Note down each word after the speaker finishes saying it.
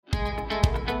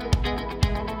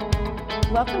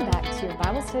Welcome back to your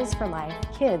Bible Studies for Life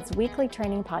Kids Weekly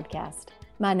Training Podcast.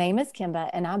 My name is Kimba,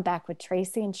 and I'm back with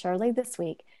Tracy and Shirley this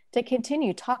week to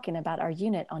continue talking about our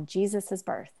unit on Jesus'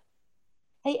 birth.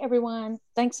 Hey everyone,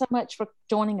 thanks so much for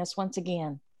joining us once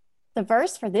again. The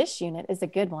verse for this unit is a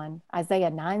good one. Isaiah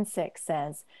 9:6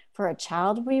 says, "For a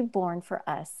child will be born for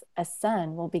us, a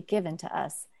son will be given to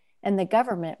us, and the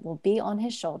government will be on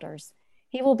his shoulders.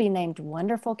 He will be named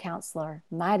Wonderful Counselor,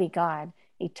 Mighty God,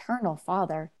 Eternal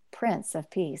Father, Prince of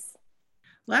Peace."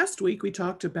 Last week, we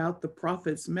talked about the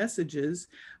prophets' messages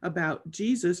about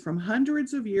Jesus from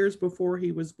hundreds of years before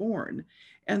he was born.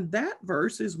 And that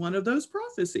verse is one of those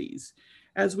prophecies.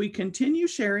 As we continue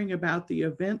sharing about the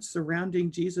events surrounding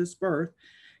Jesus' birth,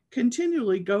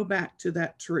 continually go back to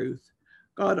that truth.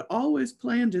 God always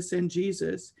planned to send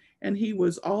Jesus, and he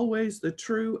was always the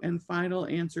true and final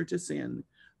answer to sin.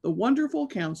 The Wonderful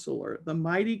Counselor, the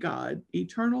Mighty God,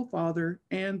 Eternal Father,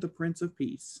 and the Prince of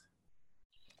Peace.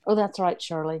 Oh, that's right,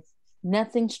 Shirley.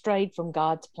 Nothing strayed from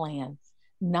God's plan,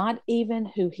 not even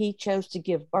who he chose to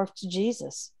give birth to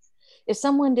Jesus. If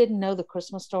someone didn't know the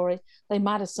Christmas story, they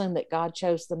might assume that God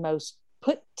chose the most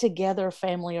put together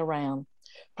family around,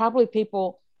 probably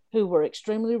people who were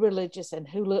extremely religious and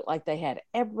who looked like they had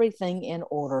everything in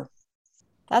order.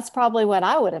 That's probably what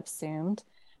I would have assumed.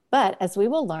 But as we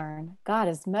will learn, God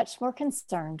is much more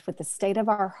concerned with the state of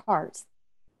our hearts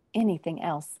than anything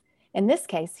else. In this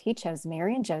case, he chose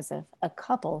Mary and Joseph, a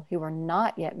couple who were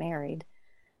not yet married.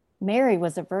 Mary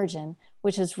was a virgin,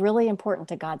 which is really important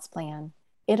to God's plan.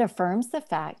 It affirms the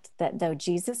fact that though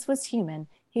Jesus was human,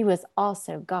 he was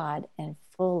also God and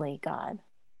fully God.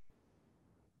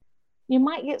 You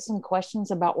might get some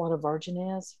questions about what a virgin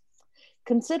is.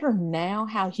 Consider now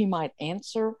how you might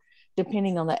answer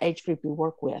depending on the age group you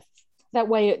work with. That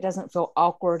way it doesn't feel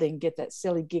awkward and get that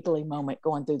silly giggly moment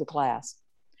going through the class.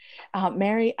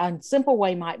 A simple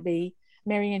way might be,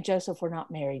 Mary and Joseph were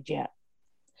not married yet.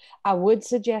 I would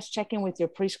suggest checking with your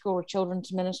preschool or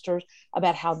children's ministers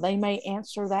about how they may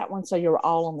answer that one so you're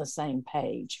all on the same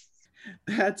page.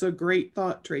 That's a great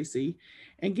thought, Tracy.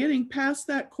 And getting past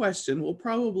that question will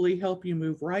probably help you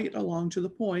move right along to the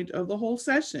point of the whole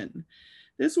session.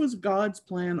 This was God's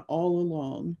plan all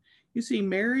along. You see,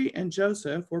 Mary and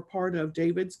Joseph were part of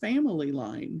David's family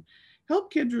line.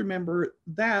 Help kids remember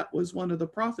that was one of the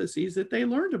prophecies that they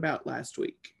learned about last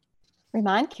week.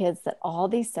 Remind kids that all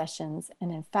these sessions,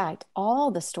 and in fact,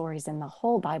 all the stories in the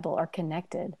whole Bible are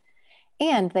connected.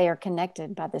 And they are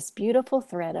connected by this beautiful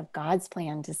thread of God's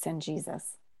plan to send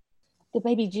Jesus. The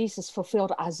baby Jesus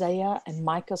fulfilled Isaiah and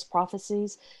Micah's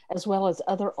prophecies, as well as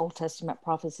other Old Testament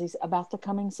prophecies about the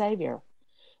coming Savior.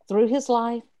 Through his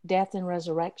life, death, and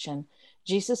resurrection,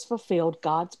 Jesus fulfilled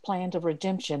God's plan of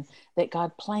redemption that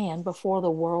God planned before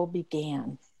the world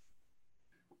began.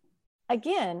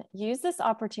 Again, use this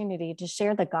opportunity to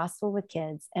share the gospel with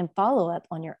kids and follow up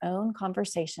on your own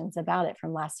conversations about it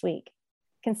from last week.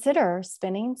 Consider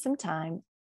spending some time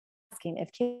asking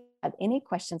if kids have any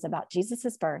questions about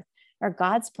Jesus' birth or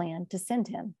God's plan to send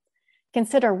him.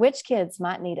 Consider which kids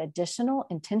might need additional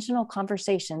intentional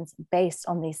conversations based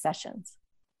on these sessions.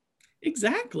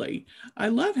 Exactly. I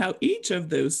love how each of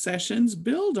those sessions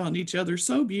build on each other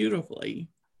so beautifully.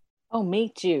 Oh,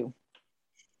 me too.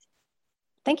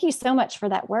 Thank you so much for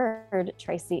that word,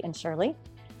 Tracy and Shirley.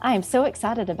 I am so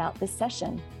excited about this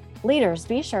session. Leaders,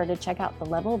 be sure to check out the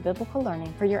Level of Biblical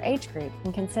Learning for your age group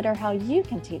and consider how you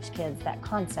can teach kids that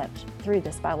concept through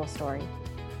this Bible story.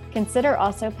 Consider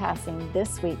also passing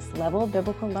this week's Level of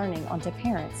Biblical Learning onto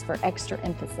parents for extra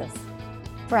emphasis.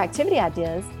 For activity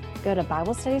ideas, go to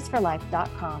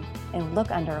BibleStudiesForLife.com and look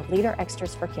under Leader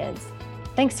Extras for Kids.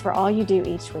 Thanks for all you do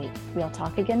each week. We'll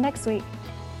talk again next week.